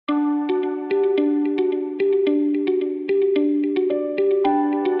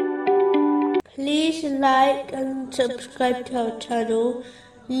like and subscribe to our channel.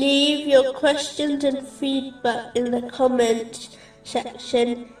 Leave your questions and feedback in the comments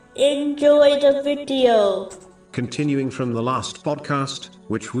section. Enjoy the video. Continuing from the last podcast,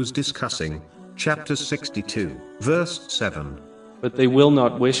 which was discussing chapter 62, verse 7. But they will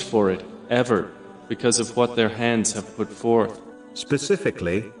not wish for it, ever, because of what their hands have put forth.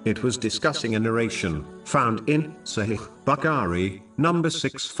 Specifically, it was discussing a narration found in Sahih Bukhari, number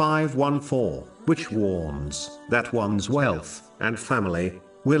 6514, which warns that one's wealth and family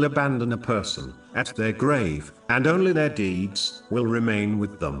will abandon a person at their grave, and only their deeds will remain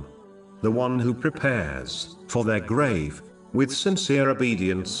with them. The one who prepares for their grave with sincere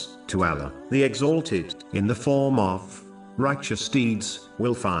obedience to Allah, the Exalted, in the form of righteous deeds,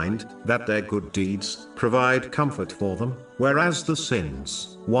 will find that their good deeds provide comfort for them, whereas the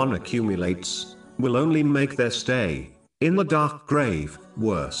sins one accumulates will only make their stay in the dark grave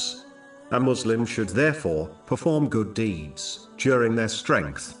worse. A Muslim should therefore perform good deeds during their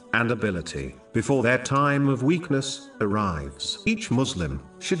strength and ability, before their time of weakness arrives. Each Muslim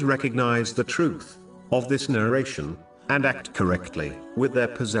should recognize the truth of this narration and act correctly with their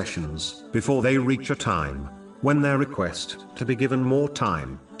possessions before they reach a time when their request to be given more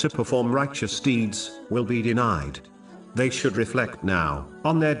time to perform righteous deeds will be denied. They should reflect now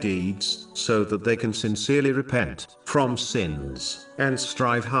on their deeds so that they can sincerely repent from sins and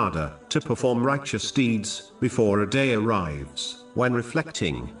strive harder to perform righteous deeds before a day arrives when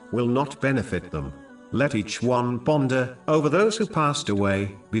reflecting will not benefit them. Let each one ponder over those who passed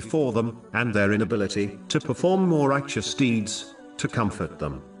away before them and their inability to perform more righteous deeds to comfort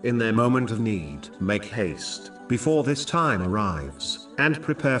them in their moment of need. Make haste before this time arrives and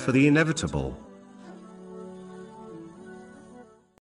prepare for the inevitable.